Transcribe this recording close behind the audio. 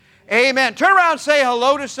Amen. Turn around and say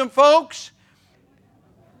hello to some folks.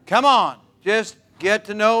 Come on. Just get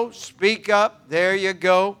to know, speak up. There you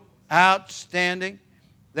go. Outstanding.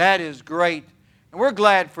 That is great. And we're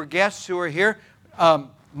glad for guests who are here.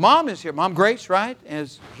 Mom is here. Mom Grace, right,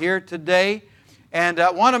 is here today. And I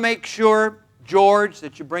want to make sure, George,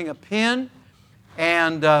 that you bring a pen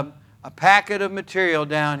and a packet of material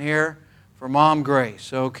down here for Mom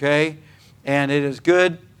Grace, okay? And it is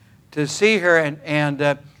good to see her.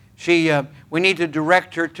 And we need to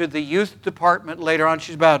direct her to the youth department later on.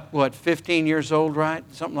 She's about, 15 years old, right?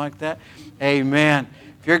 Something like that. Amen.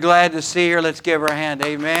 If you're glad to see her, let's give her a hand.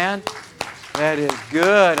 Amen. That is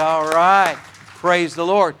good. All right. Praise the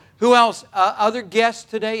Lord. Who else? Other guests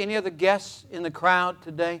today? Any other guests in the crowd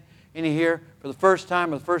today? Any here for the first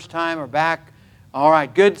time or back? All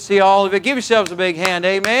right. Good to see all of you. Give yourselves a big hand.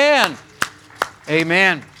 Amen.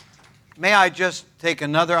 Amen. May I just take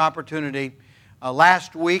another opportunity.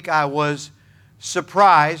 Last week I was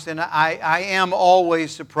surprised, and I am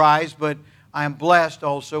always surprised, but I am blessed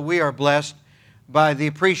also. We are blessed by the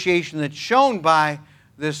appreciation that's shown by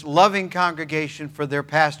this loving congregation for their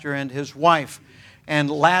pastor and his wife. And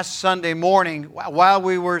last Sunday morning, while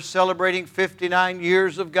we were celebrating 59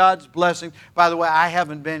 years of God's blessing, by the way, I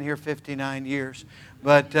haven't been here 59 years,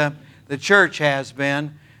 but the church has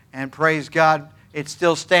been, and praise God, it's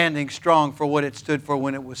still standing strong for what it stood for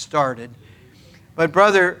when it was started. But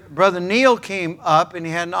Brother Neil came up, and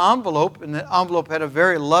he had an envelope, and the envelope had a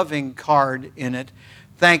very loving card in it.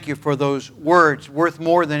 Thank you for those words, worth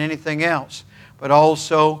more than anything else, but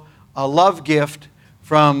also a love gift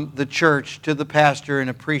from the church to the pastor in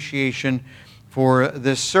appreciation for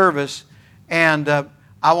this service. And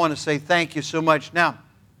I want to say thank you so much. Now,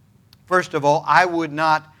 first of all, I would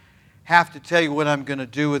not have to tell you what I'm going to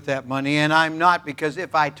do with that money, and I'm not, because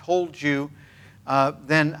if I told you,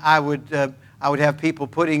 then I would have people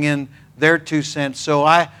putting in their 2 cents. So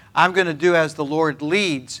I'm going to do as the Lord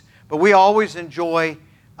leads. But we always enjoy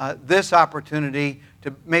this opportunity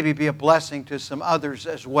to maybe be a blessing to some others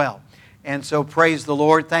as well. And so praise the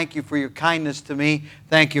Lord. Thank you for your kindness to me.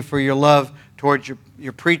 Thank you for your love towards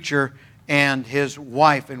your preacher and his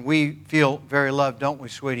wife. And we feel very loved, don't we,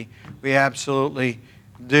 sweetie? We absolutely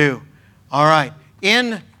do. All right.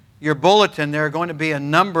 In your bulletin, there are going to be a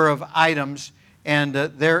number of items. And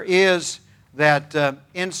there is that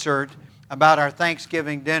insert about our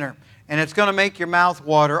Thanksgiving dinner. And it's going to make your mouth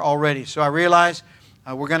water already. So I realize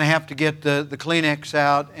we're going to have to get the Kleenex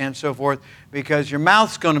out and so forth, because your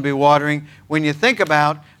mouth's going to be watering when you think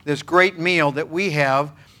about this great meal that we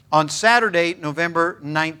have on Saturday, November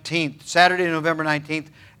 19th. Saturday, November 19th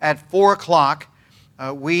at 4 o'clock,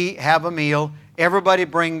 we have a meal. Everybody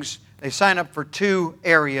they sign up for 2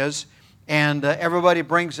 areas, and everybody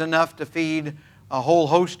brings enough to feed a whole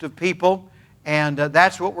host of people. And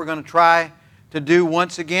that's what we're going to try to do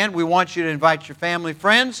once again. We want you to invite your family,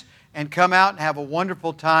 friends, and come out and have a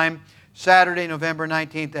wonderful time Saturday, November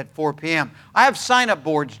 19th at 4 p.m. I have sign-up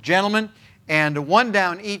boards, gentlemen, and one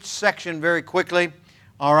down each section very quickly.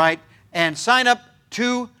 All right? And sign up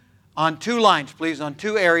on 2 lines, please, on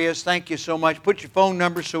 2 areas. Thank you so much. Put your phone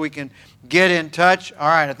number so we can get in touch. All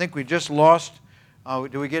right, I think we just lost.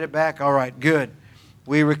 Do we get it back? All right, good.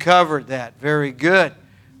 We recovered that. Very good.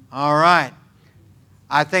 All right.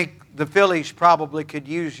 I think the Phillies probably could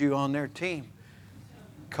use you on their team.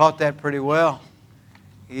 Caught that pretty well.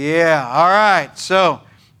 Yeah, all right. So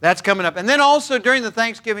that's coming up. And then also during the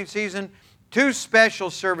Thanksgiving season, 2 special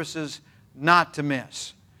services not to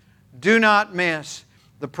miss. Do not miss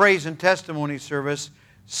the Praise and Testimony service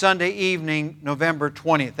Sunday evening, November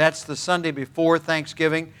 20th. That's the Sunday before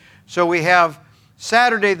Thanksgiving. So we have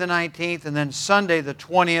Saturday the 19th and then Sunday the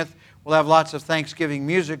 20th. We'll have lots of Thanksgiving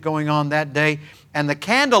music going on that day. And the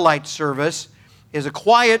candlelight service is a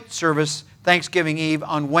quiet service Thanksgiving Eve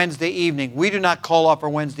on Wednesday evening. We do not call off our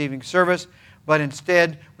Wednesday evening service, but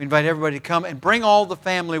instead we invite everybody to come and bring all the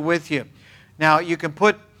family with you. Now,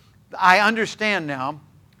 I understand now,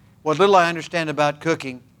 what little I understand about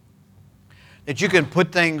cooking, that you can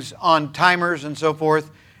put things on timers and so forth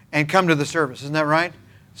and come to the service. Isn't that right?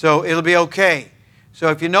 So it'll be okay. So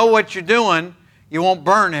if you know what you're doing, you won't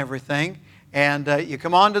burn everything. And you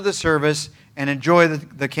come on to the service and enjoy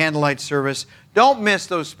the candlelight service. Don't miss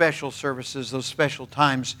those special services, those special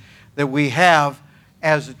times that we have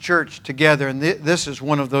as a church together. And this is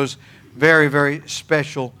one of those very, very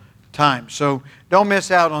special times. So don't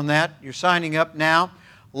miss out on that. You're signing up now.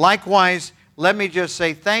 Likewise, let me just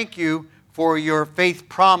say thank you for your Faith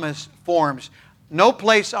Promise forms. No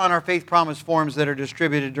place on our Faith Promise forms that are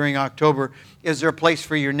distributed during October is there a place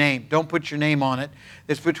for your name. Don't put your name on it.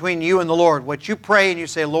 It's between you and the Lord. What you pray and you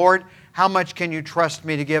say, Lord, how much can you trust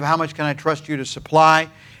me to give? How much can I trust you to supply?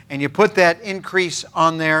 And you put that increase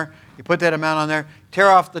on there. You put that amount on there. Tear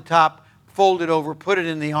off the top, fold it over, put it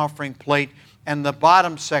in the offering plate. And the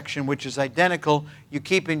bottom section, which is identical, you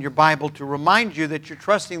keep in your Bible to remind you that you're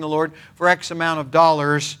trusting the Lord for X amount of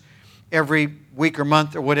dollars every week or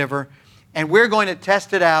month or whatever. And we're going to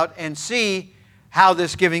test it out and see how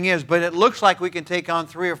this giving is. But it looks like we can take on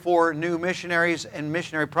 3 or 4 new missionaries and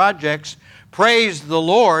missionary projects. Praise the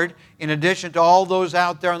Lord, in addition to all those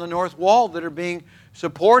out there on the north wall that are being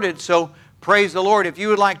supported. So praise the Lord. If you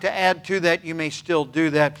would like to add to that, you may still do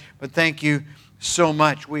that. But thank you so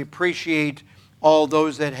much. We appreciate all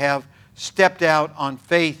those that have stepped out on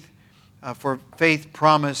faith for Faith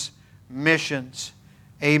Promise Missions.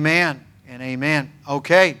 Amen and amen.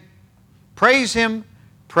 Okay. Praise Him,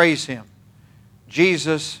 praise Him.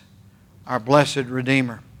 Jesus, our blessed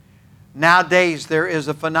Redeemer. Nowadays, there is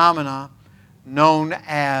a phenomenon known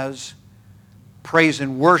as praise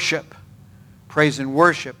and worship. Praise and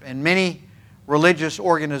worship. And many religious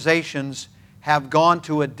organizations have gone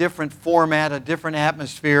to a different format, a different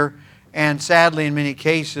atmosphere, and sadly, in many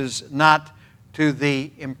cases, not to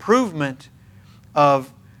the improvement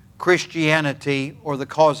of Christianity or the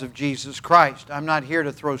cause of Jesus Christ. I'm not here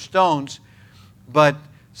to throw stones, but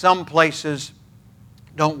some places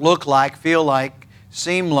don't look like, feel like,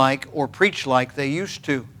 seem like, or preach like they used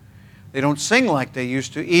to. They don't sing like they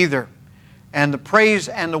used to either. And the praise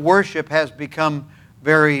and the worship has become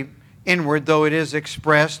very inward, though it is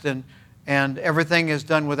expressed, and everything is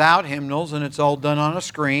done without hymnals, and it's all done on a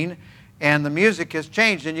screen. And the music has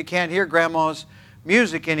changed, and you can't hear Grandma's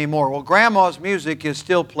music anymore. Well, Grandma's music is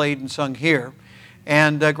still played and sung here.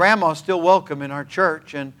 And Grandma's still welcome in our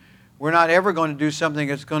church, and we're not ever going to do something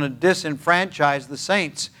that's going to disenfranchise the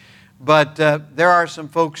saints. But there are some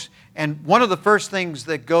folks, and one of the first things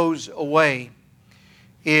that goes away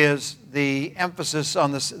is the emphasis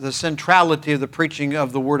on the centrality of the preaching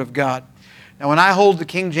of the Word of God. Now, when I hold the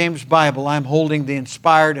King James Bible, I'm holding the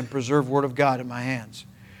inspired and preserved Word of God in my hands.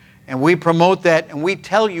 And we promote that, and we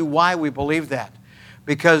tell you why we believe that.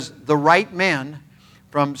 Because the right men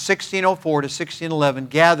from 1604 to 1611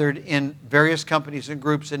 gathered in various companies and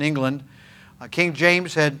groups in England. King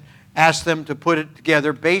James had asked them to put it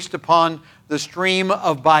together based upon the stream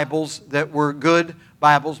of Bibles that were good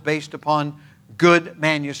Bibles, based upon good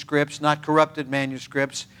manuscripts, not corrupted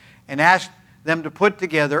manuscripts, and asked them to put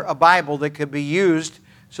together a Bible that could be used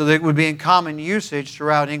so that it would be in common usage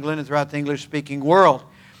throughout England and throughout the English-speaking world.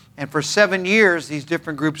 And for 7 years, these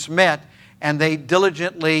different groups met, and they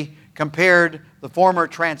diligently compared the former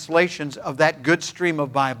translations of that good stream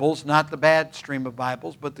of Bibles, not the bad stream of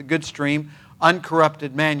Bibles, but the good stream,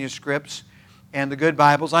 uncorrupted manuscripts, and the good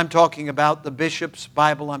Bibles. I'm talking about the Bishop's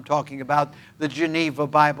Bible. I'm talking about the Geneva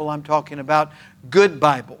Bible. I'm talking about good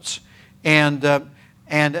Bibles. And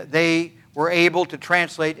they were able to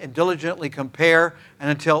translate and diligently compare, and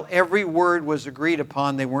until every word was agreed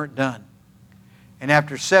upon, they weren't done. And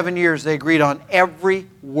after 7 years, they agreed on every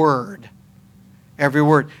word. Every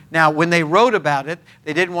word. Now, when they wrote about it,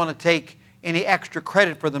 they didn't want to take any extra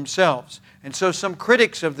credit for themselves. And so some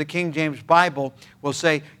critics of the King James Bible will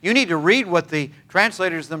say, you need to read what the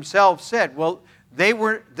translators themselves said. Well, they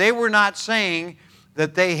were not saying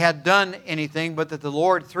that they had done anything, but that the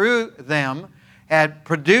Lord, through them, had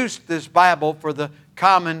produced this Bible for the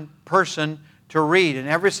common person to read. And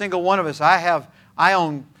every single one of us, I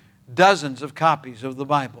own dozens of copies of the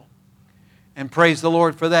Bible. And praise the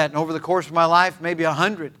Lord for that. And over the course of my life, maybe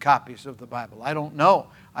 100 copies of the Bible. I don't know.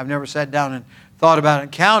 I've never sat down and thought about it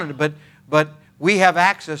and counted it, but we have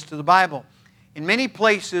access to the Bible. In many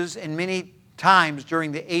places, in many times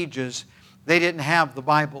during the ages, they didn't have the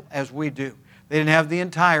Bible as we do. They didn't have the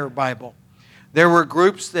entire Bible. There were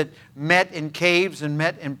groups that met in caves and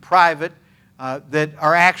met in private that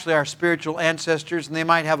are actually our spiritual ancestors, and they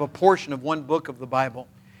might have a portion of one book of the Bible.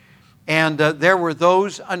 And there were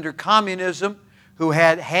those under communism who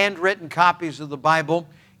had handwritten copies of the Bible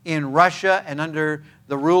in Russia and under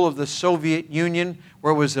the rule of the Soviet Union,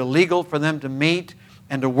 where it was illegal for them to meet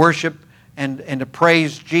and to worship and to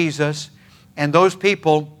praise Jesus. And those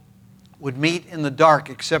people would meet in the dark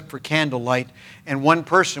except for candlelight, and one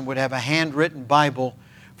person would have a handwritten Bible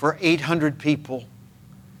for 800 people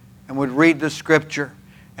and would read the Scripture.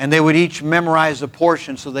 And they would each memorize a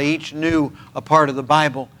portion, so they each knew a part of the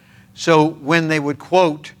Bible. So when they would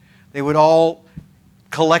quote, they would all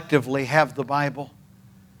collectively have the Bible.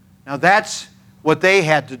 Now that's what they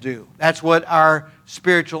had to do. That's what our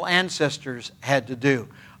spiritual ancestors had to do.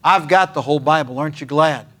 I've got the whole Bible, aren't you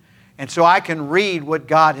glad? And so I can read what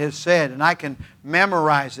God has said, and I can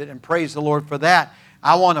memorize it and praise the Lord for that.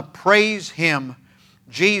 I want to praise Him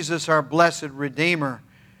Jesus, our blessed Redeemer.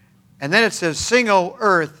 And then it says, sing, O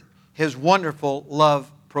earth, His wonderful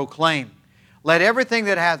love proclaim. Let everything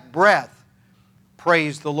that hath breath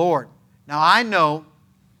praise the Lord. Now I know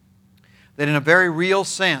that in a very real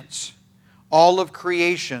sense, all of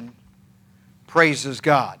creation praises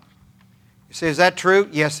God. You say, is that true?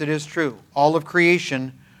 Yes, it is true. All of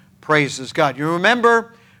creation praises God. You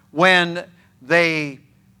remember when they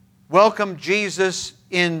welcomed Jesus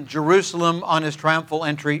in Jerusalem on His triumphal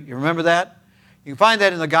entry? You remember that? You can find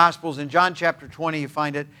that in the Gospels. In John chapter 20 you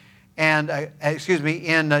find it. And,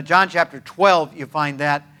 in John chapter 12 you find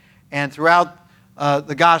that. And throughout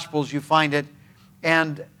the Gospels you find it.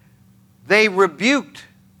 And they rebuked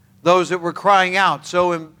those that were crying out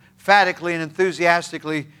so emphatically and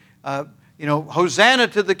enthusiastically, Hosanna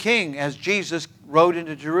to the King, as Jesus rode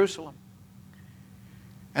into Jerusalem.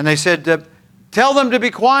 And they said, tell them to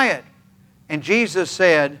be quiet. And Jesus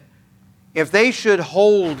said, if they should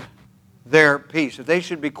hold their peace, if they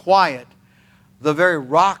should be quiet, the very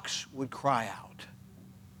rocks would cry out.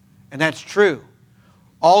 And that's true.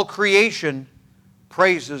 All creation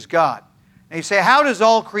praises God. And you say, how does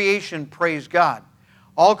all creation praise God?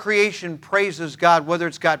 All creation praises God whether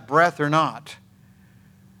it's got breath or not,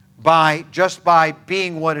 just by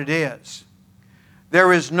being what it is.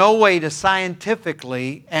 There is no way to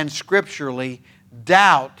scientifically and scripturally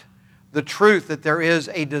doubt the truth that there is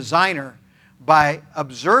a designer by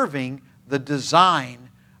observing the design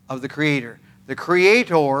of the Creator. The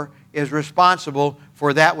Creator is responsible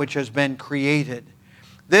for that which has been created.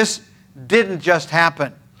 This didn't just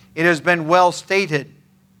happen. It has been well stated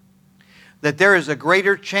that there is a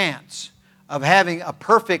greater chance of having a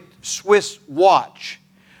perfect Swiss watch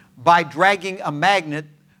by dragging a magnet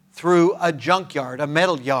through a junkyard, a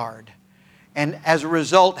metal yard, and as a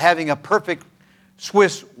result having a perfect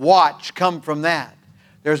Swiss watch come from that.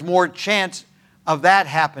 There's more chance of that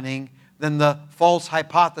happening than the false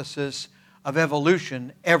hypothesis of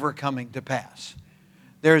evolution ever coming to pass.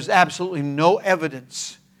 There's absolutely no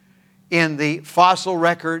evidence in the fossil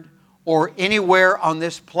record or anywhere on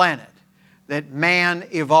this planet that man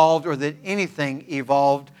evolved or that anything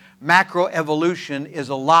evolved. Macroevolution is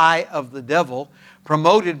a lie of the devil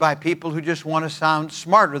promoted by people who just want to sound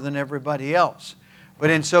smarter than everybody else. But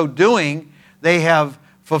in so doing, they have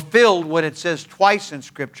fulfilled what it says twice in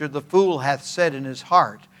Scripture, the fool hath said in his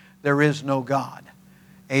heart, there is no God.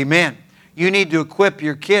 Amen. You need to equip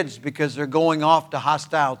your kids because they're going off to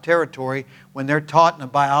hostile territory when they're taught in a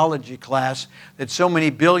biology class that so many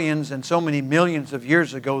billions and so many millions of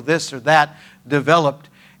years ago this or that developed.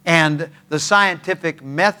 And the scientific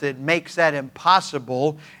method makes that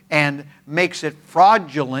impossible and makes it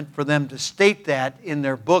fraudulent for them to state that in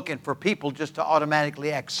their book and for people just to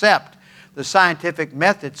automatically accept. The scientific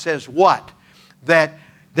method says what? That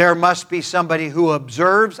there must be somebody who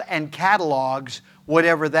observes and catalogs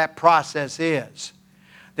whatever that process is.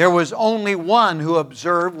 There was only one who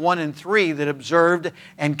observed, 1 in 3 that observed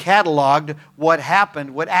and catalogued what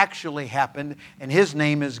happened, what actually happened, and His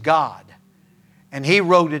name is God. And He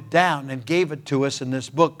wrote it down and gave it to us in this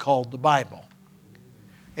book called the Bible.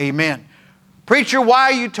 Amen. Preacher, why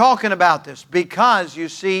are you talking about this? Because, you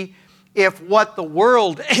see, if what the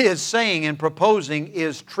world is saying and proposing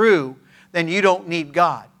is true, then you don't need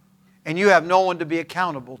God. And you have no one to be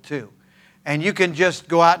accountable to. And you can just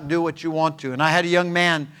go out and do what you want to. And I had a young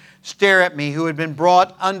man stare at me who had been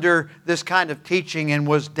brought under this kind of teaching and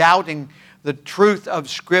was doubting the truth of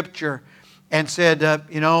Scripture and said,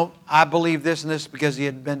 I believe this and this because he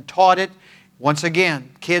had been taught it. Once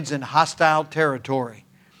again, kids in hostile territory.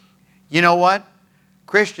 You know what?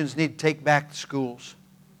 Christians need to take back the schools.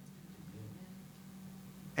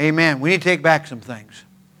 Amen. We need to take back some things.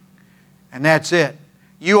 And that's it.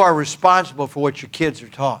 You are responsible for what your kids are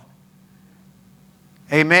taught.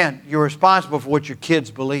 Amen. You're responsible for what your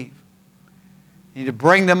kids believe. You need to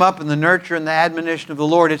bring them up in the nurture and the admonition of the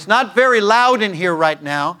Lord. It's not very loud in here right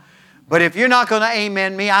now, but if you're not going to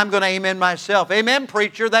amen me, I'm going to amen myself. Amen,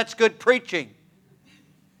 preacher. That's good preaching.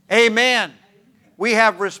 Amen. We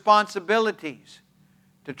have responsibilities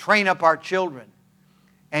to train up our children.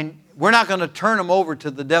 And we're not going to turn them over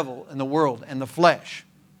to the devil and the world and the flesh.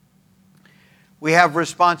 We have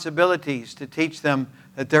responsibilities to teach them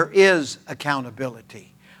that there is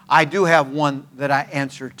accountability. I do have one that I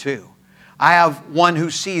answer to. I have one who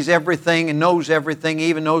sees everything and knows everything,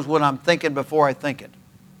 even knows what I'm thinking before I think it.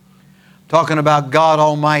 Talking about God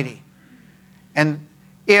Almighty. And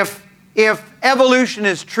if evolution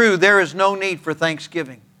is true, there is no need for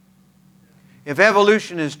Thanksgiving. If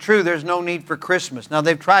evolution is true, there's no need for Christmas. Now,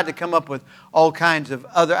 they've tried to come up with all kinds of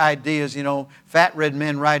other ideas, fat red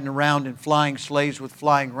men riding around in flying sleighs with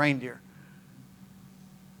flying reindeer.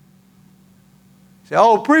 Say,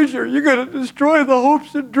 oh, preacher, you're going to destroy the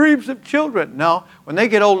hopes and dreams of children. No, when they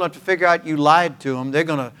get old enough to figure out you lied to them, they're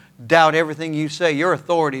going to doubt everything you say. Your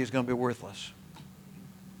authority is going to be worthless.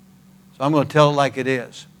 So I'm going to tell it like it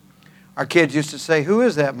is. Our kids used to say, who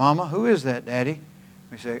is that, Mama? Who is that, Daddy?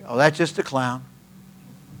 We say, oh, that's just a clown.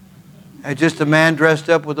 It's just a man dressed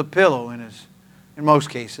up with a pillow in most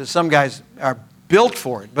cases. Some guys are built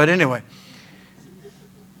for it, but anyway.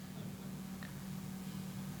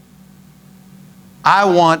 I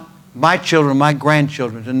want my children, my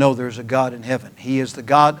grandchildren to know there's a God in heaven. He is the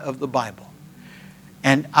God of the Bible.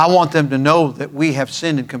 And I want them to know that we have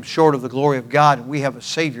sinned and come short of the glory of God, and we have a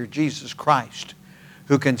Savior, Jesus Christ,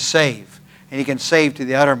 who can save, and He can save to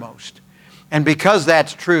the uttermost. And because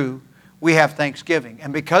that's true, we have Thanksgiving.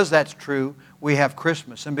 And because that's true, we have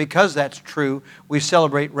Christmas. And because that's true, we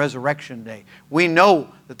celebrate Resurrection Day. We know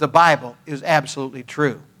that the Bible is absolutely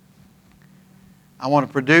true. I want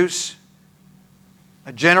to produce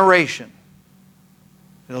a generation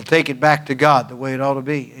that'll take it back to God the way it ought to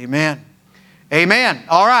be. Amen. Amen.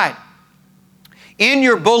 All right. In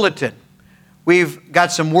your bulletin, we've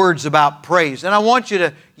got some words about praise. And I want you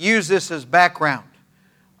to use this as background.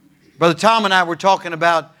 Brother Tom and I were talking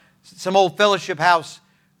about some old fellowship house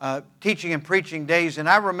teaching and preaching days. And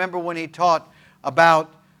I remember when he taught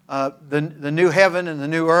about the new heaven and the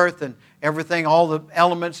new earth and everything, all the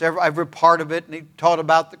elements, every part of it. And he taught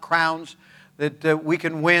about the crowns that we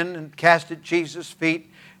can win and cast at Jesus'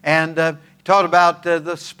 feet. And he taught about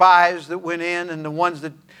the spies that went in and the ones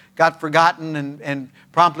that got forgotten and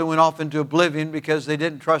promptly went off into oblivion because they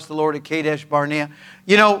didn't trust the Lord at Kadesh Barnea.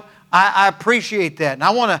 You know, I appreciate that. And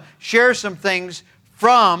I want to share some things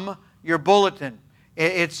from your bulletin.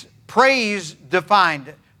 It's praise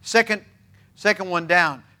defined. Second one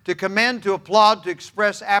down. To commend, to applaud, to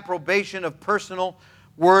express approbation of personal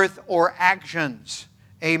worth or actions.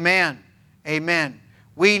 Amen. Amen.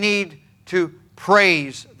 We need to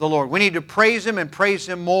praise the Lord. We need to praise Him and praise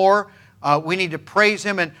Him more. We need to praise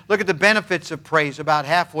Him and look at the benefits of praise about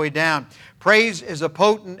halfway down. Praise is a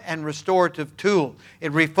potent and restorative tool.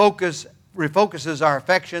 It refocuses our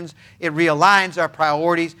affections. It realigns our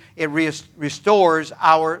priorities. It restores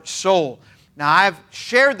our soul. Now, I've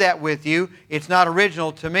shared that with you. It's not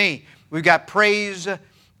original to me. We've got praise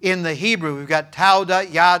in the Hebrew. We've got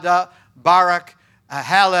Tauda, Yada, Barak,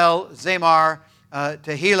 Hallel, Zemar,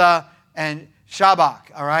 Tehillah, and Shabach.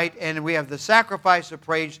 All right? And we have the sacrifice of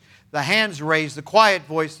praise, the hands raised, the quiet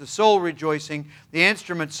voice, the soul rejoicing, the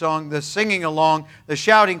instrument song, the singing along, the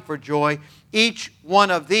shouting for joy. Each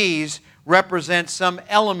one of these represents some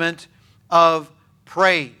element of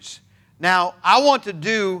praise. Now, I want to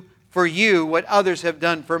do for you what others have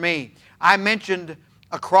done for me. I mentioned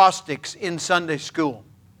acrostics in Sunday school.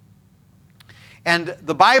 And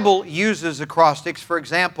the Bible uses acrostics. For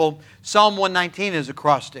example, Psalm 119 is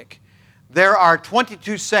acrostic. There are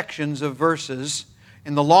 22 sections of verses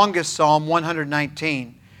in the longest Psalm,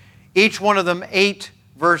 119. Each one of them 8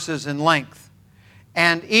 verses in length.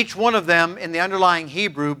 And each one of them in the underlying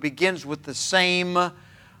Hebrew begins with the same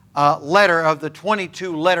letter of the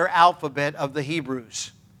 22-letter alphabet of the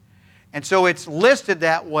Hebrews. And so it's listed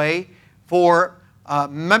that way for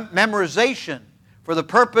memorization. For the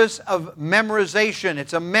purpose of memorization.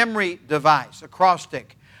 It's a memory device,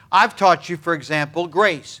 acrostic. I've taught you, for example,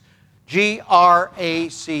 grace. G-R-A-C-E.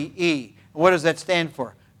 What does that stand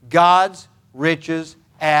for? God's riches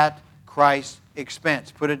at Christ's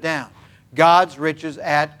expense. Put it down. God's riches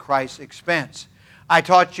at Christ's expense. I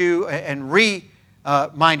taught you and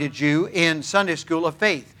reminded you in Sunday school of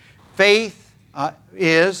faith. Faith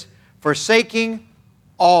is forsaking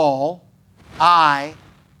all, I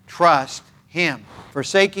trust Him.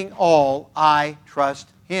 Forsaking all, I trust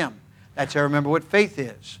Him. That's how I remember what faith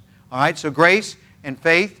is. All right, so grace and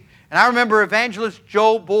faith. And I remember evangelist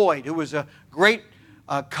Joe Boyd, who was a great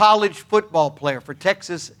college football player for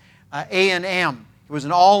Texas A&M. He was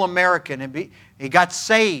an All-American, and he got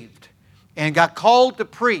saved and got called to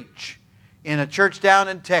preach in a church down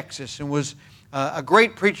in Texas and was a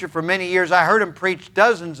great preacher for many years. I heard him preach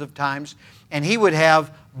dozens of times, and he would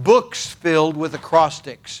have books filled with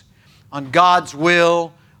acrostics on God's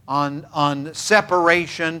will, on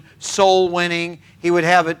separation, soul winning. He would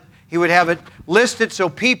have it listed so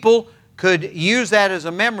people could use that as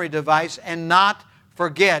a memory device and not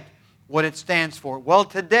forget what it stands for. Well,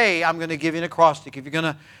 today I'm going to give you an acrostic. If you're going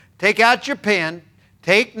to take out your pen,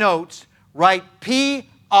 take notes, write P-R-A-I-S-E.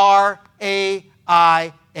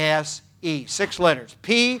 6 letters.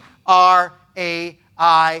 P-R-A-I-S-E.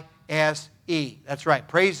 That's right.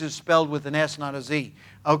 Praise is spelled with an S, not a Z.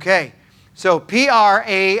 Okay. So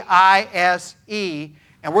P-R-A-I-S-E.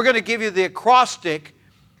 And we're going to give you the acrostic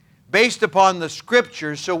based upon the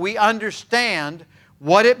Scriptures so we understand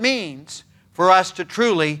what it means for us to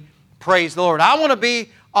truly praise the Lord. I want to be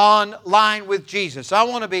on line with Jesus. I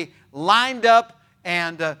want to be lined up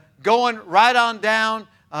and going right on down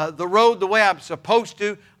the road the way I'm supposed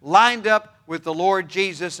to, lined up with the Lord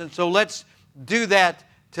Jesus. And so let's do that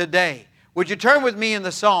today. Would you turn with me in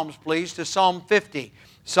the Psalms, please, to Psalm 50.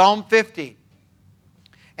 Psalm 50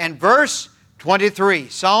 and verse 23.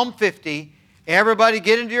 Psalm 50. Everybody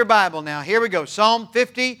get into your Bible now. Here we go. Psalm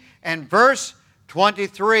 50 and verse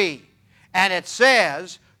 23. And it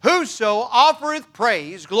says, Whoso offereth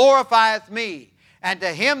praise glorifieth me, and to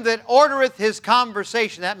him that ordereth his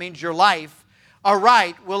conversation, that means your life,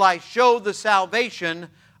 aright will I show the salvation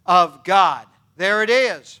of God. There it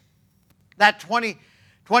is. That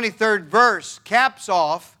 23rd verse caps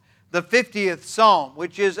off the 50th Psalm,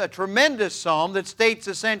 which is a tremendous psalm that states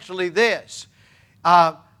essentially this.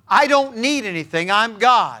 I don't need anything. I'm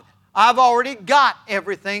God. I've already got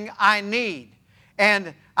everything I need.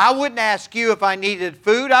 And I wouldn't ask you if I needed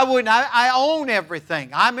food. I own everything.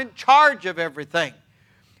 I'm in charge of everything.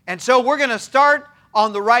 And so we're going to start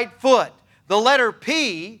on the right foot. The letter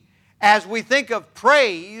P, as we think of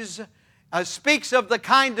praise, speaks of the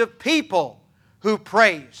kind of people who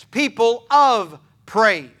praise. People of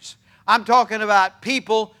praise. I'm talking about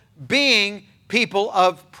people being people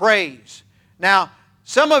of praise. Now,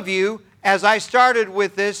 some of you, as I started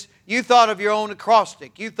with this, you thought of your own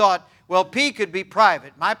acrostic. You thought, well, P could be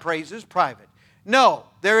private. My praise is private. No,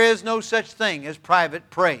 there is no such thing as private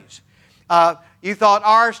praise. You thought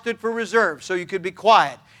R stood for reserve, so you could be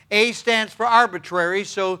quiet. A stands for arbitrary,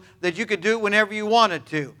 so that you could do it whenever you wanted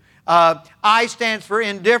to. I stands for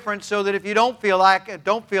indifferent, so that if you don't feel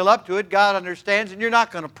up to it, God understands and you're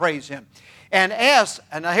not going to praise Him. And S,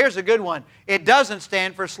 and now here's a good one, it doesn't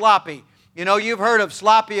stand for sloppy. You know, you've heard of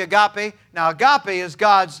sloppy agape. Now, agape is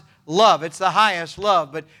God's love. It's the highest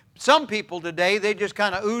love. But some people today, they just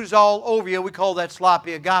kind of ooze all over you. We call that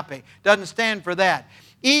sloppy agape. Doesn't stand for that.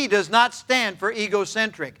 E does not stand for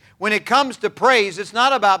egocentric. When it comes to praise, it's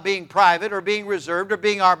not about being private or being reserved or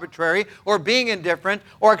being arbitrary or being indifferent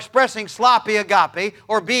or expressing sloppy agape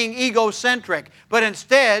or being egocentric. But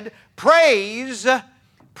instead, praise,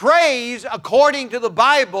 according to the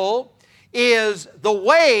Bible, is the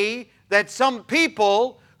way that some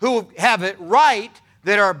people who have it right,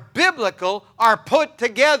 that are biblical, are put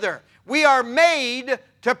together. We are made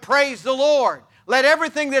to praise the Lord. Let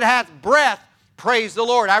everything that hath breath praise the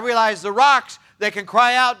Lord. I realize the rocks that can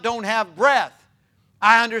cry out don't have breath.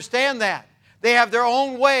 I understand that. They have their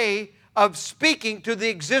own way of speaking to the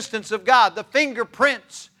existence of God. The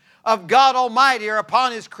fingerprints of God Almighty are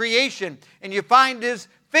upon His creation, and you find His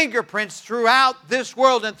fingerprints throughout this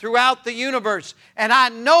world and throughout the universe. And I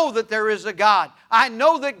know that there is a God. I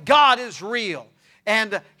know that God is real.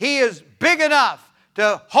 And He is big enough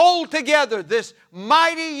to hold together this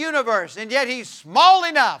mighty universe. And yet He's small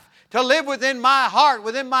enough to live within my heart,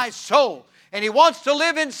 within my soul. And He wants to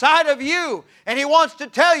live inside of you. And He wants to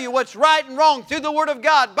tell you what's right and wrong through the Word of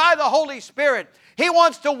God, by the Holy Spirit. He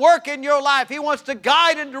wants to work in your life. He wants to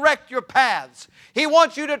guide and direct your paths. He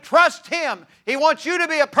wants you to trust Him. He wants you to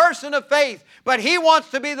be a person of faith. But He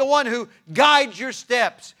wants to be the one who guides your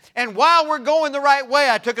steps. And while we're going the right way,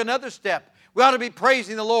 I took another step. We ought to be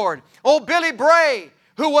praising the Lord. Oh, Billy Bray,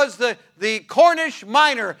 who was the Cornish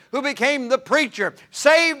miner who became the preacher,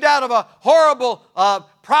 saved out of a horrible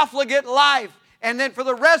profligate life. And then for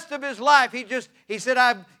the rest of his life, he said,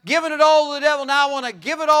 I've given it all to the devil. Now I want to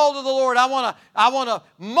give it all to the Lord. I want to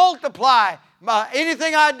multiply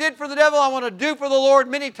anything I did for the devil. I want to do for the Lord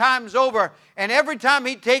many times over. And every time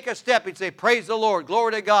he'd take a step, he'd say, praise the Lord,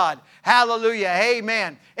 glory to God, hallelujah,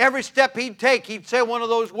 amen. Every step he'd take, he'd say one of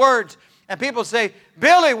those words. And people say,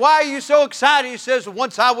 Billy, why are you so excited? He says,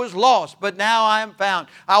 once I was lost, but now I am found.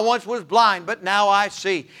 I once was blind, but now I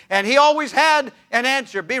see. And he always had an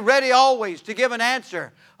answer. Be ready always to give an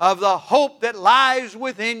answer of the hope that lies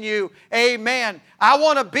within you. Amen. I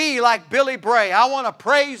want to be like Billy Bray. I want to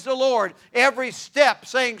praise the Lord every step,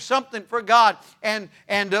 saying something for God and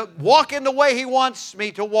walk in the way He wants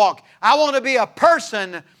me to walk. I want to be a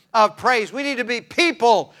person of praise. We need to be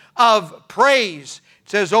people of praise. It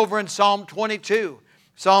says over in Psalm 22.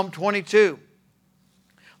 Psalm 22.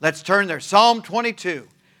 Let's turn there. Psalm 22.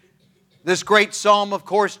 This great psalm, of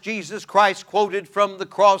course, Jesus Christ quoted from the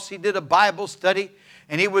cross. He did a Bible study,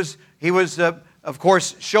 and he was of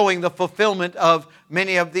course, showing the fulfillment of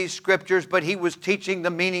many of these scriptures, but he was teaching the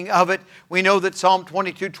meaning of it. We know that Psalm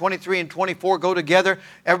 22, 23, and 24 go together.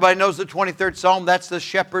 Everybody knows the 23rd Psalm. That's the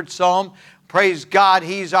shepherd psalm. Praise God,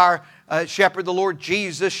 He's our shepherd. The Lord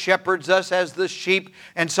Jesus shepherds us as the sheep.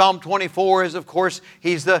 And Psalm 24 is, of course,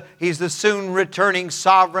 He's the soon returning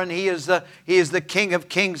sovereign. He is the King of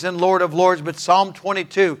kings and Lord of lords. But Psalm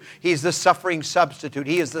 22, He's the suffering substitute.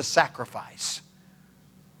 He is the sacrifice.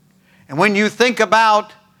 And when you think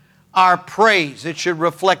about our praise, it should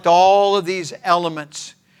reflect all of these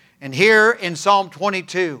elements. And here in Psalm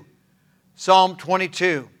 22,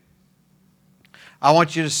 I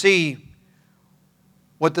want you to see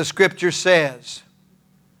what the Scripture says.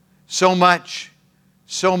 So much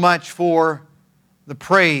for the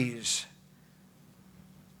praise.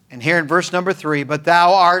 And here in verse number 3, but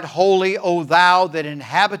thou art holy, O thou that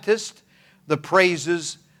inhabitest the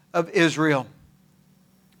praises of Israel.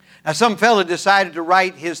 Now some fellow decided to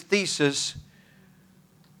write his thesis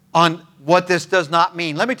on what this does not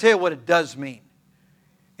mean. Let me tell you what it does mean.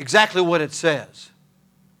 Exactly what it says.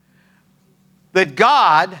 That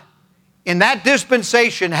God, in that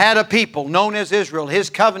dispensation, had a people known as Israel, His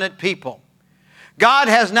covenant people. God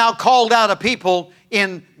has now called out a people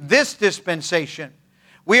in this dispensation.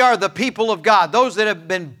 We are the people of God, those that have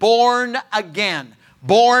been born again,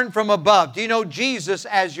 born from above. Do you know Jesus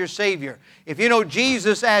as your Savior? If you know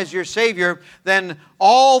Jesus as your Savior, then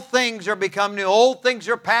all things are become new. Old things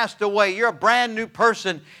are passed away. You're a brand new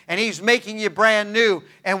person, and He's making you brand new.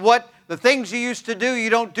 And the things you used to do, you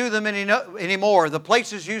don't do them anymore. The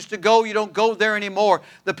places you used to go, you don't go there anymore.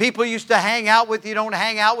 The people you used to hang out with, you don't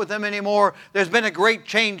hang out with them anymore. There's been a great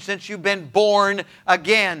change since you've been born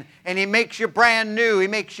again. And He makes you brand new. He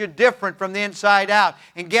makes you different from the inside out.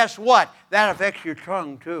 And guess what? That affects your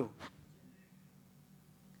tongue too.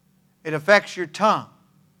 It affects your tongue.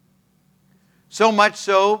 So much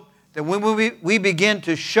so that when we begin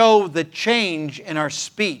to show the change in our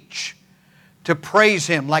speech, to praise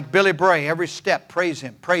Him, like Billy Bray, every step, praise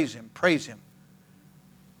Him, praise Him, praise Him.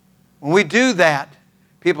 When we do that,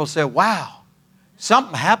 people say, wow,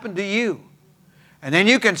 something happened to you. And then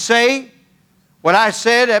you can say what I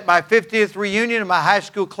said at my 50th reunion in my high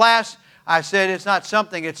school class. I said, it's not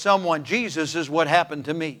something, it's someone. Jesus is what happened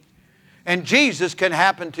to me. And Jesus can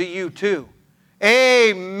happen to you too.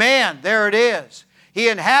 Amen. There it is. He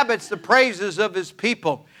inhabits the praises of His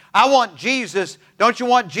people. I want Jesus. Don't you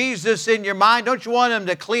want Jesus in your mind? Don't you want Him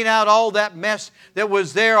to clean out all that mess that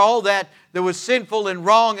was there, all that was sinful and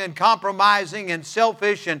wrong and compromising and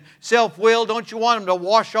selfish and self-willed? Don't you want Him to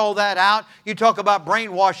wash all that out? You talk about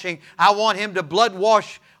brainwashing. I want Him to blood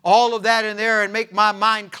wash all of that in there and make my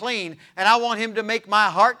mind clean. And I want Him to make my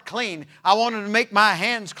heart clean. I want Him to make my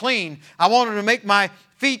hands clean. I want Him to make my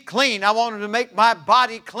feet clean. I want Him to make my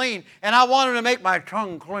body clean. And I want Him to make my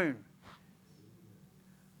tongue clean.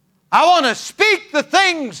 I want to speak the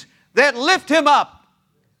things that lift Him up,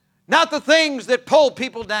 not the things that pull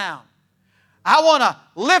people down. I want to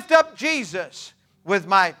lift up Jesus with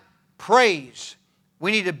my praise.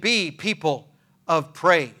 We need to be people of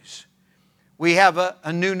praise. We have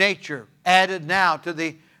a new nature added now to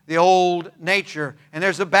the old nature, and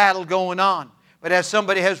there's a battle going on. But as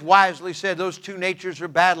somebody has wisely said, those two natures are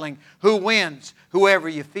battling. Who wins? Whoever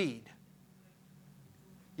you feed.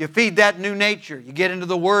 You feed that new nature. You get into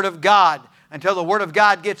the Word of God. Until the Word of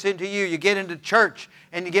God gets into you, you get into church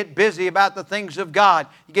and you get busy about the things of God.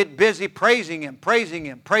 You get busy praising Him, praising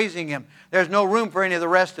Him, praising Him. There's no room for any of the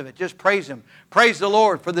rest of it. Just praise Him. Praise the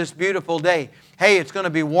Lord for this beautiful day. Hey, it's going to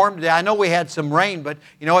be warm today. I know we had some rain, but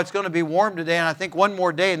you know it's going to be warm today, and I think one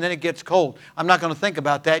more day and then it gets cold. I'm not going to think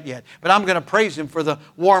about that yet. But I'm going to praise Him for the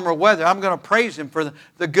warmer weather. I'm going to praise Him for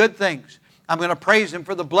the good things. I'm going to praise Him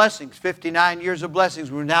for the blessings. 59 years of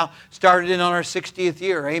blessings. We're now started in on our 60th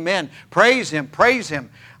year. Amen. Praise Him. Praise Him.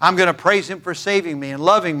 I'm going to praise Him for saving me and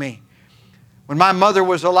loving me. When my mother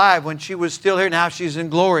was alive, when she was still here, now she's in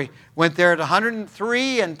glory, went there at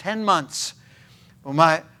 103 and 10 months. When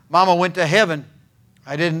my mama went to heaven,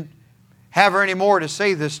 I didn't have her anymore to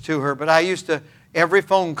say this to her, but I used to, every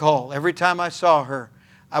phone call, every time I saw her,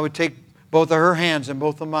 I would take both of her hands and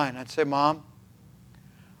both of mine. I'd say, Mom,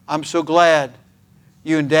 I'm so glad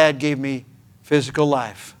you and Dad gave me physical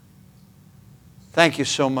life. Thank you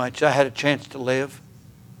so much. I had a chance to live.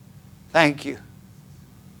 Thank you.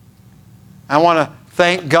 I want to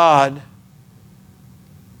thank God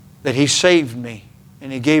that He saved me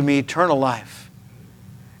and He gave me eternal life.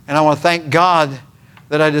 And I want to thank God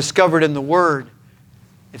that I discovered in the Word,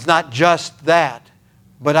 it's not just that,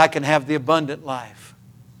 but I can have the abundant life.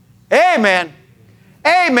 Amen.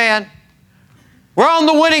 Amen. We're on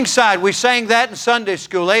the winning side. We sang that in Sunday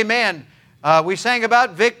school. Amen. We sang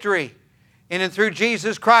about victory in and through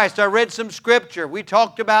Jesus Christ. I read some scripture. We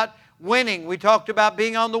talked about winning. We talked about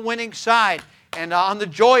being on the winning side. and on the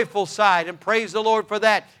joyful side, and praise the Lord for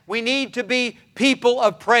that. We need to be people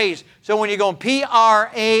of praise. So when you go P-R-A-I-S-E,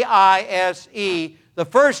 the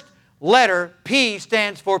first letter, P,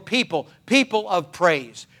 stands for people, people of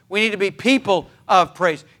praise. We need to be people of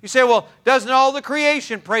praise. You say, well, doesn't all the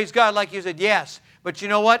creation praise God? Like you said, yes. But you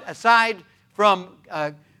know what? Aside from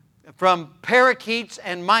parakeets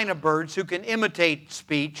and mynah birds who can imitate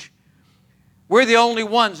speech, we're the only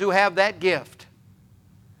ones who have that gift.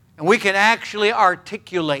 And we can actually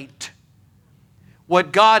articulate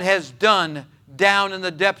what God has done down in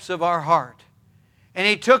the depths of our heart. And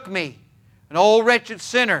He took me, an old wretched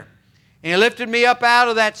sinner, and He lifted me up out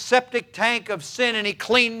of that septic tank of sin, and He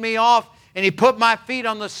cleaned me off, and He put my feet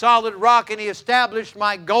on the solid rock, and He established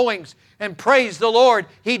my goings. And praise the Lord,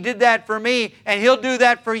 He did that for me, and He'll do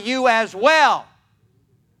that for you as well.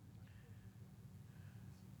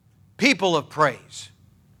 People of praise.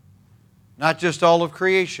 Not just all of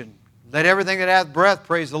creation. Let everything that hath breath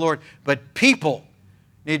praise the Lord. But people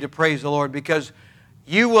need to praise the Lord, because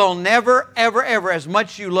you will never, ever, ever, as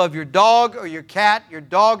much as you love your dog or your cat, your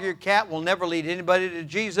dog or your cat will never lead anybody to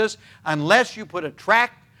Jesus unless you put a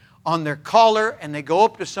tract on their collar and they go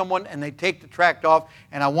up to someone and they take the tract off.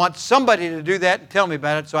 And I want somebody to do that and tell me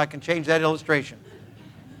about it so I can change that illustration.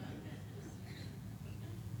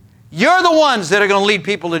 You're the ones that are going to lead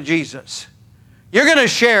people to Jesus. You're going to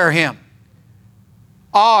share Him.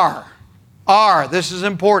 R. This is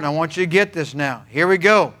important. I want you to get this now. Here we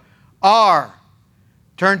go. R.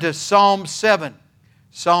 Turn to Psalm 7.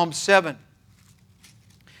 Psalm 7.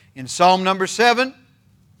 In Psalm number 7,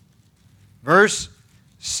 verse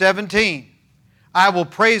 17. I will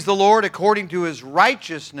praise the Lord according to His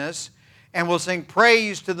righteousness, and will sing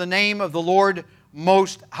praise to the name of the Lord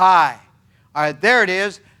Most High. All right, there it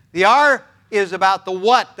is. The R is about the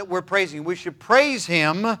what that we're praising. We should praise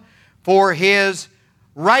Him for His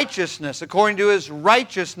righteousness, according to His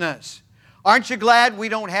righteousness. Aren't you glad we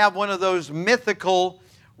don't have one of those mythical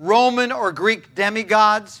Roman or Greek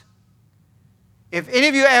demigods? If any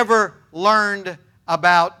of you ever learned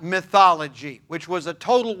about mythology, which was a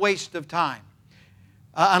total waste of time,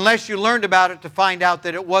 unless you learned about it to find out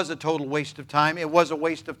that it was a total waste of time, it was a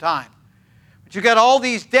waste of time. But you got all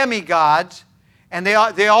these demigods, and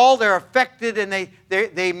they're affected, and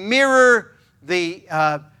they mirror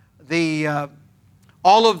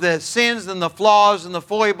all of the sins and the flaws and the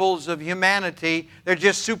foibles of humanity. They're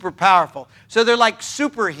just super powerful. So they're like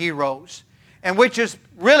superheroes, and which is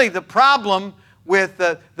really the problem with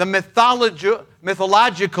the mythological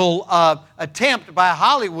attempt by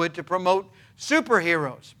Hollywood to promote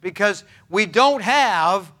superheroes, because we don't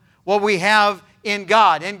have what we have in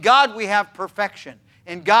God. In God we have perfection.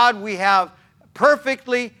 In God we have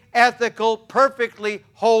perfectly ethical, perfectly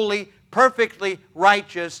holy, perfectly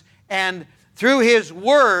righteous, and through His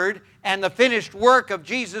Word and the finished work of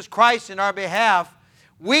Jesus Christ in our behalf,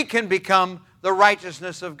 we can become the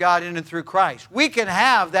righteousness of God in and through Christ. We can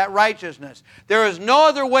have that righteousness. There is no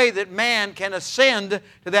other way that man can ascend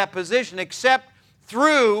to that position except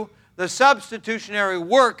through the substitutionary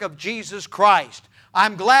work of Jesus Christ.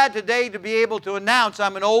 I'm glad today to be able to announce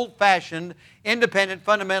I'm an old-fashioned independent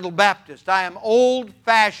fundamental Baptist. I am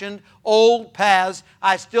old-fashioned, old paths.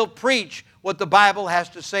 I still preach what the Bible has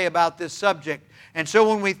to say about this subject. And so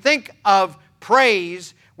when we think of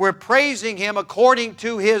praise, we're praising Him according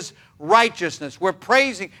to His righteousness. We're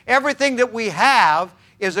praising everything that we have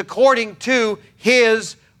is according to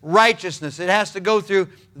His righteousness. It has to go through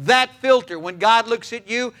that filter. When God looks at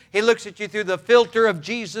you, He looks at you through the filter of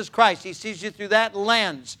Jesus Christ. He sees you through that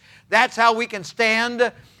lens. That's how we can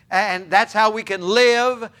stand, and that's how we can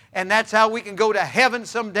live, and that's how we can go to heaven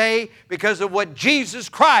someday, because of what Jesus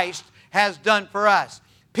Christ has done for us.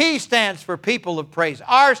 P stands for people of praise.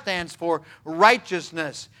 R stands for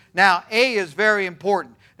righteousness. Now, A is very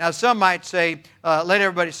important. Now, some might say, let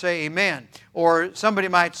everybody say amen. Or somebody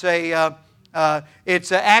might say,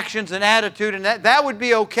 it's actions and attitude, and that would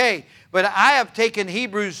be okay. But I have taken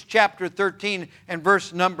Hebrews chapter 13 and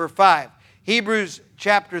verse number 5. Hebrews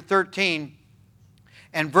chapter 13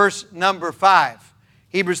 and verse number 5.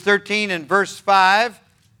 Hebrews 13 and verse 5.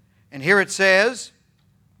 And here it says,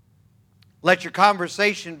 let your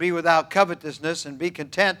conversation be without covetousness, and be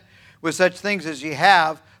content with such things as ye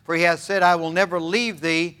have. For He hath said, I will never leave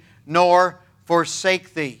thee, nor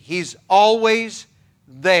forsake thee. He's always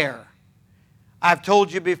there. I've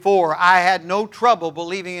told you before, I had no trouble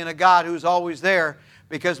believing in a God who's always there,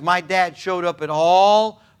 because my dad showed up at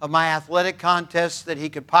all of my athletic contests that he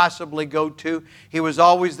could possibly go to. He was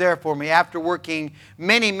always there for me after working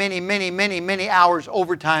many hours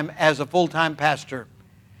overtime as a full-time pastor.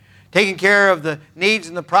 taking care of the needs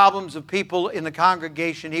and the problems of people in the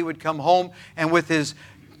congregation. He would come home and with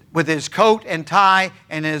his coat and tie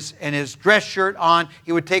and his dress shirt on,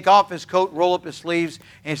 he would take off his coat, roll up his sleeves,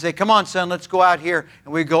 and he'd say, "Come on, son, let's go out here."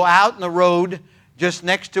 And we'd go out in the road just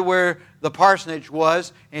next to where the parsonage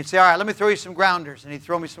was, and he'd say, "All right, let me throw you some grounders." And he'd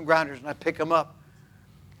throw me some grounders, and I'd pick them up.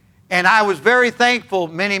 And I was very thankful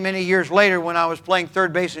many, many years later when I was playing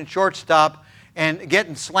third base and shortstop and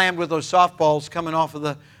getting slammed with those softballs coming off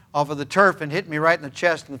of the turf and hitting me right in the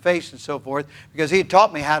chest and the face and so forth, because he had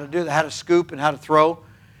taught me how to do that, how to scoop and how to throw.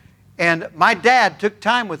 And my dad took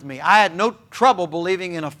time with me. I had no trouble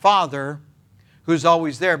believing in a father who's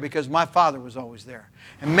always there, because my father was always there.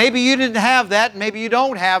 And maybe you didn't have that, maybe you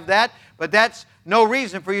don't have that, but that's no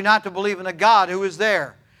reason for you not to believe in a God who is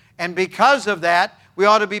there. And because of that, we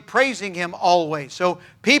ought to be praising Him always. So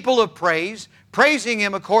people of praise, praising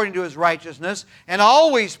Him according to His righteousness, and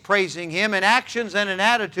always praising Him in actions and in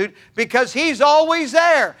attitude, because He's always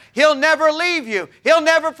there. He'll never leave you. He'll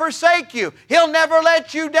never forsake you. He'll never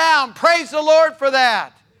let you down. Praise the Lord for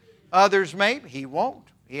that. Others may. He won't.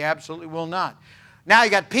 He absolutely will not. Now you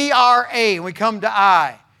got P-R-A, and we come to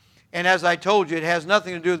I. And as I told you, it has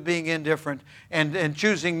nothing to do with being indifferent and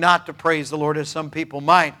choosing not to praise the Lord as some people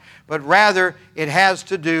might. But rather, it has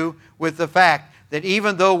to do with the fact that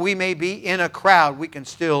even though we may be in a crowd, we can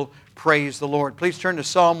still praise the Lord. Please turn to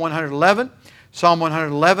Psalm 111. Psalm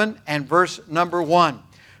 111 and verse number 1.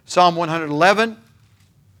 Psalm 111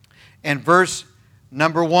 and verse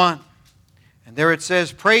number 1. And there it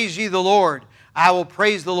says, "Praise ye the Lord. I will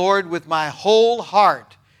praise the Lord with my whole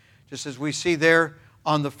heart." Just as we see there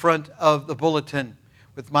on the front of the bulletin.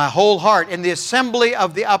 "With my whole heart, in the assembly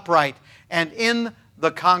of the upright, and in the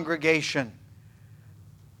congregation."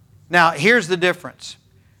 Now, here's the difference.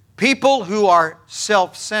 People who are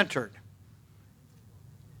self-centered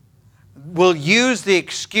will use the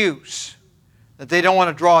excuse that they don't want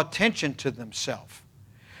to draw attention to themselves.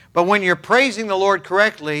 But when you're praising the Lord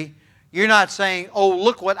correctly, you're not saying, "Oh,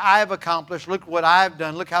 look what I've accomplished, look what I've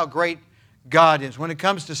done, look how great God is." When it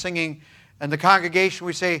comes to singing in the congregation,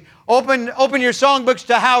 we say, open your songbooks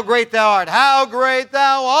to "How Great Thou Art." How great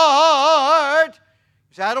Thou art.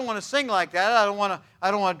 You say, "I don't want to sing like that. I don't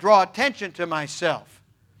want to draw attention to myself."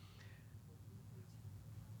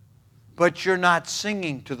 But you're not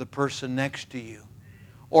singing to the person next to you,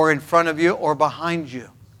 or in front of you, or behind you.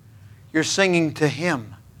 You're singing to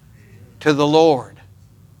Him, to the Lord.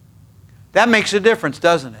 That makes a difference,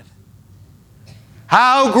 doesn't it?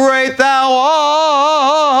 How great Thou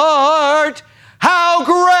art! How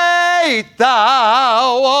great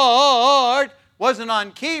Thou art! Wasn't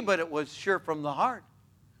on key, but it was sure from the heart.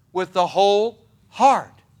 With the whole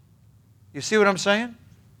heart. You see what I'm saying?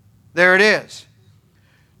 There it is.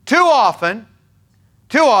 Too often,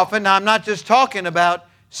 now I'm not just talking about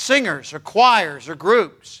singers or choirs or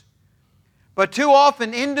groups, but too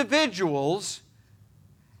often individuals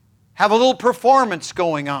have a little performance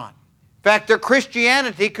going on. In fact, their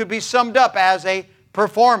Christianity could be summed up as a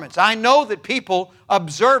performance. I know that people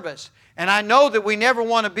observe us, and I know that we never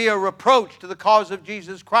want to be a reproach to the cause of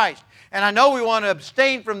Jesus Christ. And I know we want to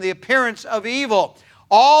abstain from the appearance of evil.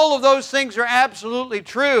 All of those things are absolutely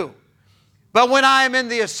true. But when I am in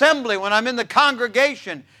the assembly, when I'm in the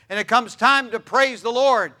congregation, and it comes time to praise the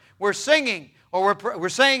Lord, we're singing, or we're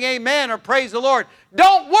saying amen or praise the Lord,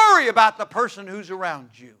 don't worry about the person who's around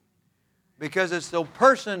you. Because it's the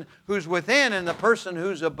person who's within and the person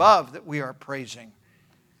who's above that we are praising.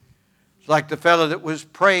 It's like the fellow that was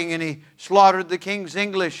praying and he slaughtered the king's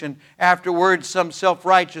English, and afterwards some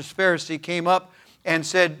self-righteous Pharisee came up and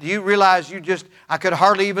said, "Do you realize I could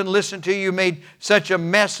hardly even listen to you. You made such a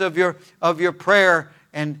mess of your prayer."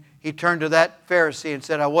 And he turned to that Pharisee and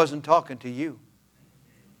said, "I wasn't talking to you."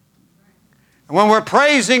 And when we're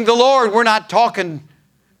praising the Lord, we're not talking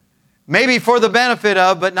maybe for the benefit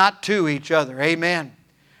of, but not to each other. Amen.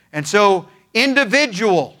 And so,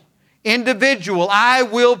 individual, I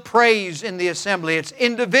will praise in the assembly. It's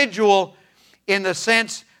individual in the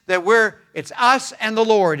sense that it's us and the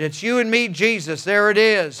Lord. It's you and me, Jesus. There it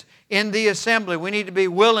is. In the assembly, we need to be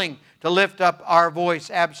willing to lift up our voice.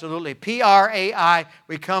 Absolutely. P-R-A-I,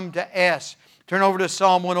 we come to S. Turn over to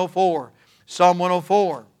Psalm 104. Psalm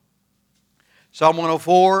 104. Psalm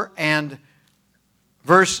 104 and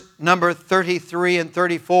verse number 33 and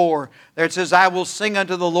 34. There it says, "I will sing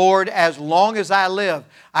unto the Lord as long as I live.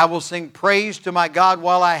 I will sing praise to my God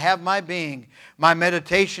while I have my being. My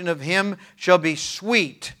meditation of Him shall be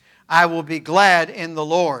sweet. I will be glad in the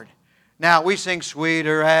Lord." Now we sing,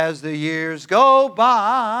 "Sweeter as the years go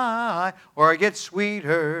by," or it gets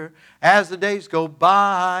sweeter as the days go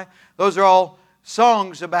by. Those are all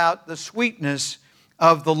songs about the sweetness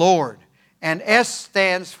of the Lord. And S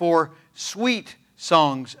stands for sweet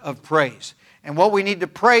songs of praise. And what we need to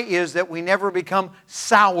pray is that we never become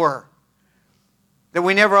sour. That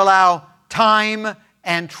we never allow time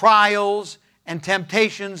and trials and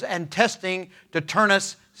temptations and testing to turn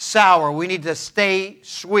us sour. We need to stay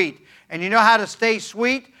sweet. And you know how to stay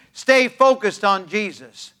sweet? Stay focused on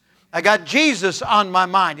Jesus. I got Jesus on my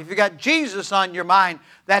mind. If you got Jesus on your mind,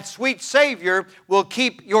 that sweet Savior will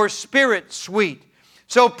keep your spirit sweet.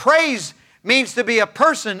 So praise means to be a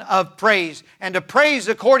person of praise, and to praise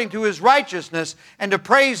according to His righteousness, and to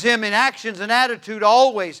praise Him in actions and attitude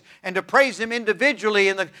always, and to praise Him individually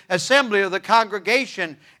in the assembly of the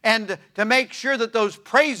congregation, and to make sure that those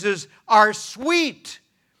praises are sweet,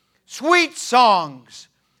 sweet songs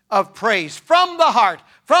of praise from the heart,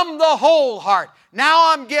 from the whole heart.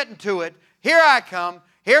 Now I'm getting to it. Here I come.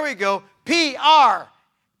 Here we go. P-R-A-I-S,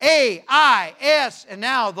 and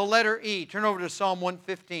now the letter E. Turn over to Psalm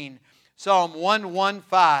 115. Psalm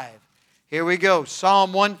 115. Here we go.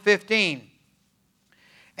 Psalm 115.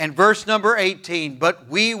 And verse number 18. But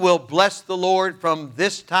we will bless the Lord from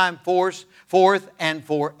this time forth and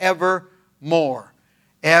forevermore.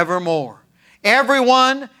 Evermore.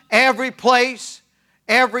 Everyone, every place,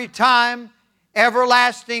 every time,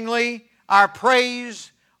 everlastingly, our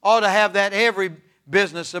praise ought to have that every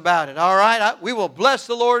business about it. All right? We will bless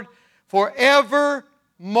the Lord forevermore.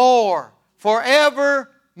 Forevermore.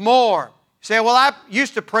 You say, well, I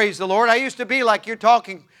used to praise the Lord. I used to be like you're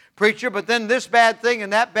talking, preacher, but then this bad thing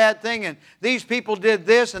and that bad thing, and these people did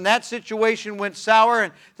this, and that situation went sour,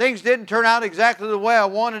 and things didn't turn out exactly the way I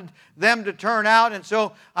wanted them to turn out, and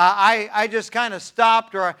so I just kind of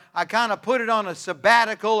stopped, or I kind of put it on a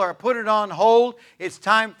sabbatical, or I put it on hold. It's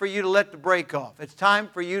time for you to let the break off. It's time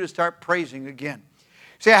for you to start praising again.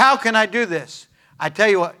 Say, how can I do this? I tell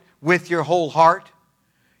you what, with your whole heart.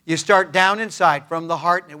 You start down inside from the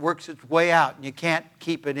heart, and it works its way out, and you can't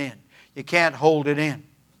keep it in. You can't hold it in.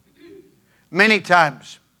 Many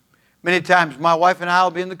times, my wife and I will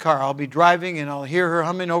be in the car. I'll be driving, and I'll hear her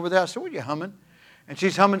humming over there. I said, what are you humming? And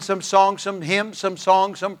she's humming some song, some hymn, some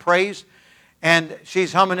song, some praise. And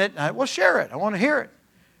she's humming it. And I, well, share it. I want to hear it.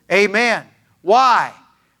 Amen. Why?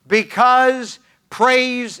 Because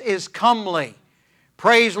praise is comely.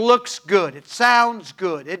 Praise looks good. It sounds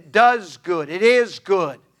good. It does good. It is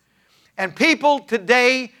good. And people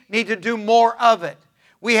today need to do more of it.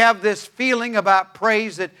 We have this feeling about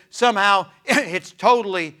praise that somehow it's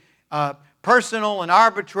totally personal and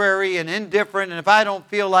arbitrary and indifferent, and if I don't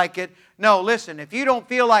feel like it, no, listen, if you don't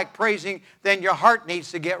feel like praising, then your heart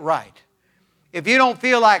needs to get right. If you don't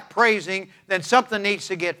feel like praising, then something needs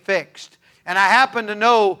to get fixed. And I happen to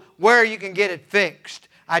know where you can get it fixed.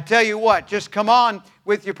 I tell you what, just come on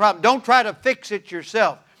with your problem. Don't try to fix it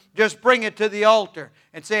yourself. Just bring it to the altar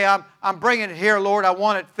and say, I'm bringing it here, Lord. I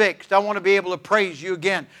want it fixed. I want to be able to praise you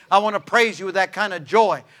again. I want to praise you with that kind of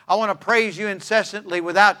joy. I want to praise you incessantly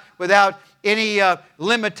without any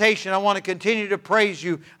limitation. I want to continue to praise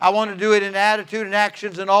you. I want to do it in attitude and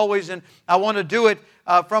actions and always. And I want to do it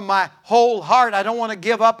from my whole heart. I don't want to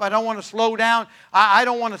give up. I don't want to slow down. I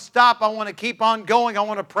don't want to stop. I want to keep on going. I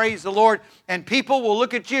want to praise the Lord. And people will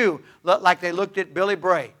look at you like they looked at Billy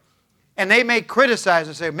Bray. And they may criticize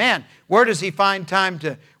and say, man, where does he find time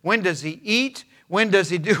to, when does he eat? When does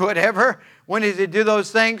he do whatever? When does he do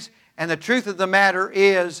those things? And the truth of the matter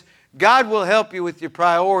is, God will help you with your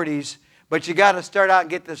priorities, but you got to start out and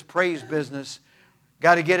get this praise business.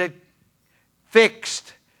 Got to get it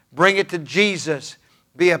fixed. Bring it to Jesus.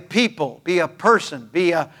 Be a people. Be a person.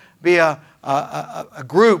 Be a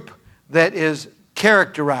group that is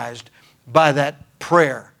characterized by that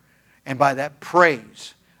prayer and by that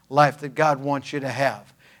praise life that God wants you to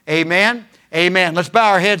have. Amen? Amen. Let's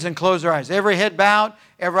bow our heads and close our eyes. Every head bowed,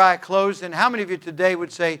 every eye closed. And how many of you today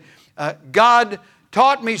would say, God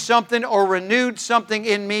taught me something or renewed something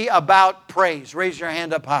in me about praise? Raise your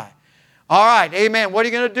hand up high. All right, amen. What are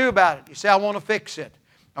you going to do about it? You say, I want to fix it.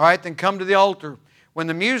 All right, then come to the altar. When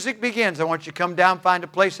the music begins, I want you to come down, find a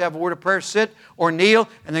place, have a word of prayer, sit or kneel,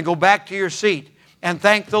 and then go back to your seat and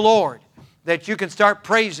thank the Lord that you can start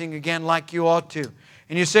praising again like you ought to.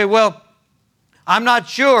 And you say, well, I'm not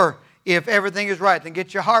sure if everything is right. Then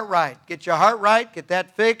get your heart right. Get your heart right. Get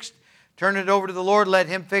that fixed. Turn it over to the Lord. Let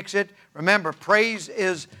Him fix it. Remember, praise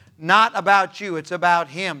is not about you. It's about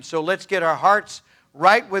Him. So let's get our hearts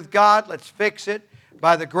right with God. Let's fix it.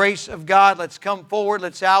 By the grace of God, let's come forward.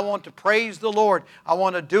 Let's say, I want to praise the Lord. I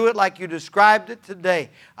want to do it like you described it today.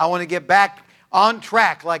 I want to get back on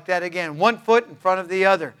track like that again. One foot in front of the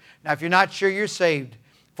other. Now, if you're not sure you're saved,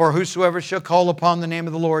 for whosoever shall call upon the name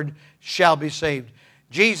of the Lord shall be saved.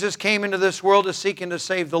 Jesus came into this world to seek and to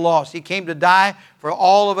save the lost. He came to die for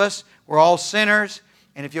all of us. We're all sinners.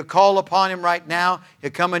 And if you call upon Him right now,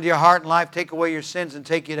 He'll come into your heart and life, take away your sins, and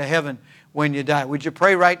take you to heaven when you die. Would you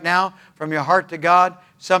pray right now from your heart to God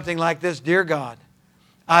something like this? Dear God,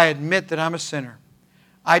 I admit that I'm a sinner.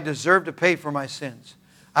 I deserve to pay for my sins.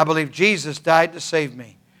 I believe Jesus died to save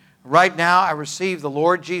me. Right now, I receive the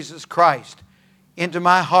Lord Jesus Christ into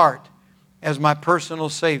my heart as my personal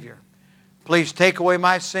Savior. Please take away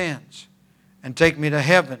my sins and take me to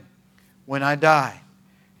heaven when I die.